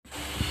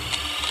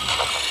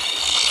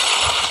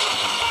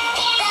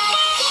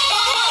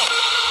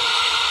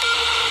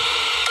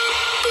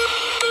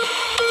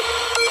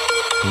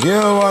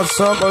Yo, what's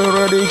up? Are you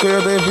ready,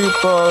 creative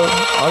people?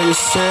 Are you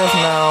safe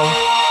now?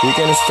 You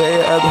can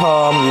stay at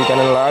home. You can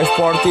live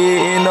party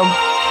in the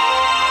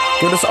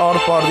cutest our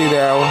party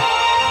there.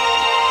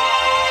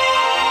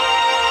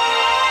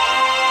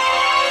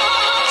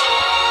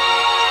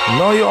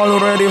 Now you all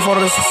ready for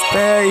the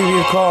stay?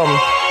 You come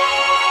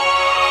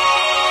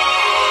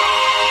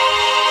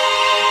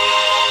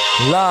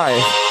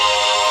live.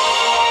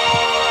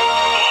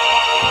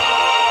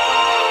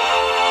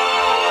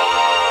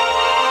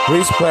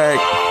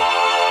 Respect,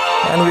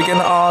 and we can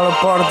all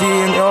party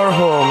in your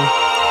home.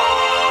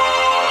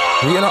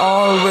 We can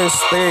always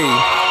stay.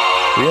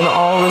 We can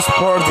always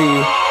party.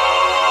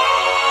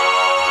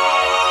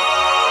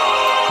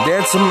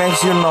 That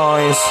makes you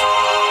noise.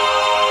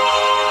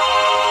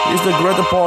 It's the greater part.